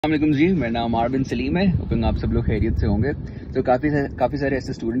अस्सलाम जी, मेरा नाम आरबिन सलीम है। होपिंग आप सब लोग खैरियत से होंगे। तो काफ़ी सारे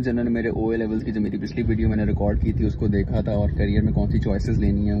ऐसे स्टूडेंट्स जिन्होंने मेरे ओए लेवल्स की जो मेरी पिछली वीडियो मैंने रिकॉर्ड की थी उसको देखा था और करियर में कौन सी चॉइसेस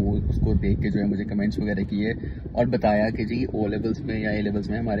लेनी है वो उसको देख के जो है मुझे कमेंट्स वगैरह किए और बताया कि जी ओ लेवल्स में या ए लेवल्स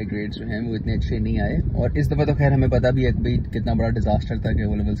में हमारे ग्रेड्स जो हैं वो इतने अच्छे नहीं आए। और इस दफ़ा तो खैर हमें पता भी है कि भाई कितना बड़ा डिजास्टर था कि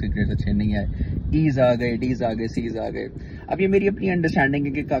ओ लेवल्स के ग्रेड्स अच्छे नहीं आए। ईज आ गए, डीज आ गए, सीज आ गए। अब ये मेरी अपनी अंडरस्टैंडिंग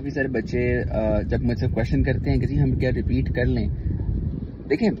है कि काफ़ी सारे बच्चे जब मुझसे क्वेश्चन करते हैं कि जी हम क्या रिपीट कर लें।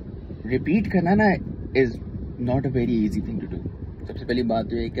 देखिए, रिपीट करना ना is not a very easy thing to do. सबसे पहली बात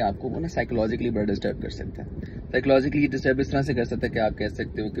तो ये है कि आपको वो ना साइकोलॉजिकली बड़ा डिस्टर्ब कर सकता है। साइकोलॉजिकली डिस्टर्ब इस तरह से कर सकता है कि आप कह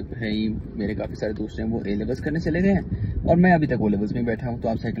सकते हो कि भाई मेरे काफ़ी सारे दोस्त हैं वो ए लेवल्स करने चले गए हैं और मैं अभी तक ओ लेवल्स में बैठा हूँ, तो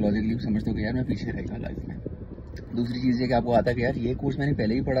आप साइकोलॉजिकली समझते हो कि यार मैं पीछे रह गया लाइफ में। दूसरी चीज़ है कि आपको आता है कि यार ये कोर्स मैंने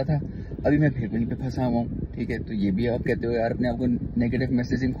पहले ही पढ़ा था, अभी मैं फिर वहीं पे फंसा हुआ हूँ। ठीक है, तो ये भी आप कहते हो यार अपने आप को नेगेटिव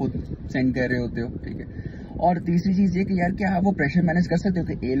मैसेजिंग खुद सेंड कर रहे होते हो। ठीक है, और तीसरी चीज़ ये कि यार क्या आप वो प्रेशर मैनेज कर सकते हो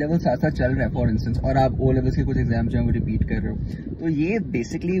कि ए लेवल साथ साथ चल रहा है फॉर इंस्टेंस और आप ओ लेवल्स के कुछ एग्जाम जो है वो रिपीट कर रहे हो। तो ये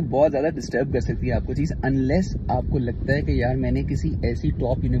बेसिकली बहुत ज़्यादा डिस्टर्ब कर सकती है आपको चीज़, अनलेस आपको लगता है कि यार मैंने किसी ऐसी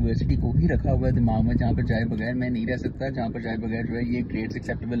टॉप यूनिवर्सिटी को ही रखा हुआ है दिमाग में जहाँ पर जाए बगैर मैं नहीं रह सकता, जहाँ पर जाए बगैर जो है ये ग्रेड्स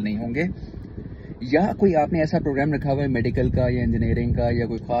एक्सेप्टेबल नहीं होंगे, या कोई आपने ऐसा प्रोग्राम रखा हुआ है मेडिकल का या इंजीनियरिंग का या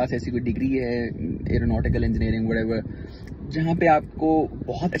कोई खास ऐसी कोई डिग्री है एरोनॉटिकल इंजीनियरिंग व्हाटएवर जहाँ पे आपको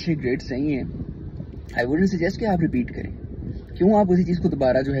बहुत अच्छे ग्रेड्स चाहिए। आई वुडंट सजेस्ट कि आप रिपीट करें। क्यों आप उसी चीज़ को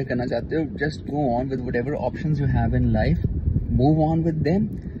दोबारा जो है करना चाहते हो? Just go on with whatever options you have in life, move on with them,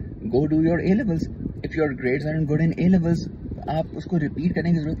 go do your A levels. If your grades are good in A levels आप उसको रिपीट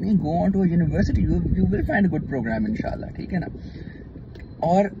करने की जरूरत नहीं, go on to a university, you will find a good programme इंशाल्लाह। ठीक है ना,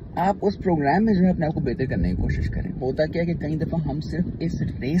 और आप उस प्रोग्राम में जो है अपने आप को बेहतर करने की कोशिश करें। होता क्या है कि कई दफ़ा हम सिर्फ इस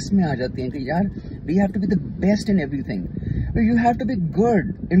रेस में आ जाते हैं कि यार we have to be the best in everything, you have to be good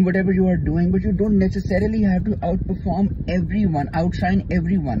in whatever you are doing, but you don't necessarily have to outperform everyone, outshine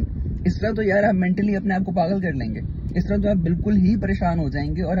everyone. इस तरह तो यार आप मेंटली अपने आप को पागल कर लेंगे, इस तरह तो आप बिल्कुल ही परेशान हो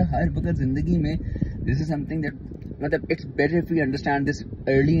जाएंगे। और हर वक्त जिंदगी में दिस इज समथिंग दैट मतलब it's better if we understand this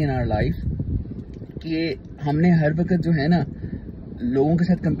early in our life कि हमने हर वक्त जो है ना लोगों के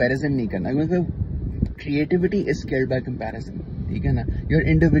साथ कंपैरिजन नहीं करना, क्योंकि creativity is skilled bye comparison. ठीक है ना, your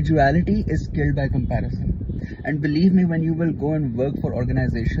individuality is skilled bye comparison. And believe me, when you will go and work for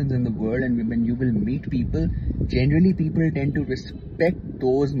organizations in the world and when you will meet people, generally people tend to respect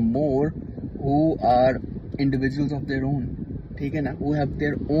those more who are individuals of their own. ठीक है ना, who have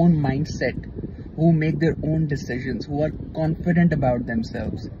their own mindset, who make their own decisions, who are confident about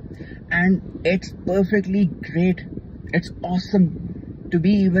themselves. And it's perfectly great. It's awesome to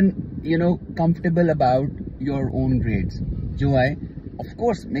be even, comfortable about your own grades. जो आए, of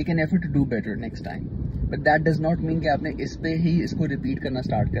course, make an effort to do better next time. But that does not mean कि आपने इस पे ही इसको repeat करना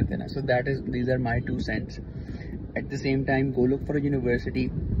start कर देना। So these are my 2 cents. At the same time, go look for a university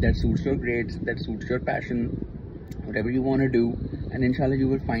that suits your grades, that suits your passion, whatever you want to do, and inshallah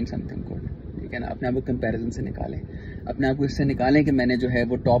you will find something good. ठीक है ना, अपने आप को comparison से निकालें, अपने आप को इससे निकालें कि मैंने जो है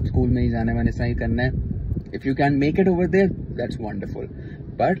वो टॉप स्कूल में ही जाना है, मैंने ऐसा ही करना है। If you can make it over there, that's wonderful.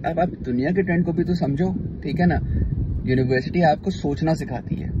 But अब आप दुनिया के ट्रेंड को भी तो समझो। ठीक है ना, यूनिवर्सिटी आपको सोचना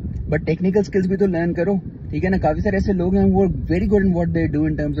सिखाती है बट टेक्निकल स्किल्स भी तो लर्न करो। ठीक है ना, काफी सारे ऐसे लोग हैं वो very good in what they do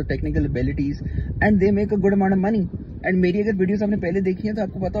in terms of technical abilities and they make a good amount of money. And मेरी अगर वीडियोस आपने पहले देखी है तो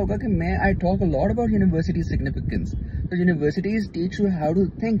आपको पता होगा कि I talk a lot about university significance. तो universities teach you how to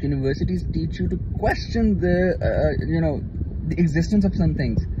think, universities teach you to question the existence of some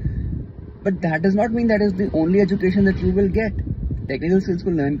things, but that does not mean that is the only education that you will get. Technical skills को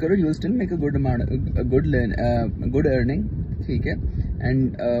learn करो, you will still make a good amount good earning. ठीक है,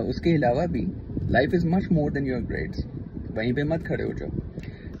 and उसके अलावा भी life is much more than your grades. वहीं पे मत खड़े हो जाओ।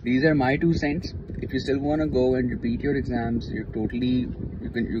 These are my 2 cents. If you still want to go and repeat your exams, you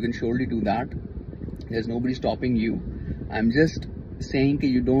can surely do that. There's nobody stopping you. I'm just saying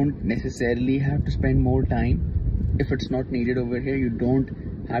that you don't necessarily have to spend more time if it's not needed over here. You don't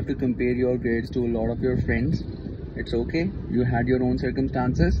have to compare your grades to a lot of your friends. It's okay. You had your own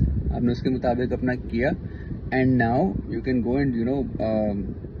circumstances. आपने उसके मुताबिक अपना किया. And now you can go and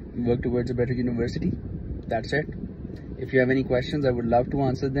work towards a better university. That's it. If you have any questions, I would love to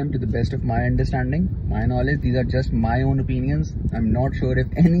answer them to the best of my understanding, my knowledge. These are just my own opinions. I'm not sure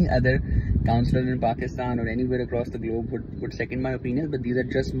if any other counselor in Pakistan or anywhere across the globe would second my opinions, but these are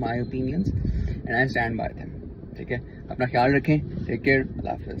just my opinions and I stand by them. ठीक है, अपना ख्याल रखें. Take care.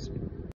 Allah Hafiz.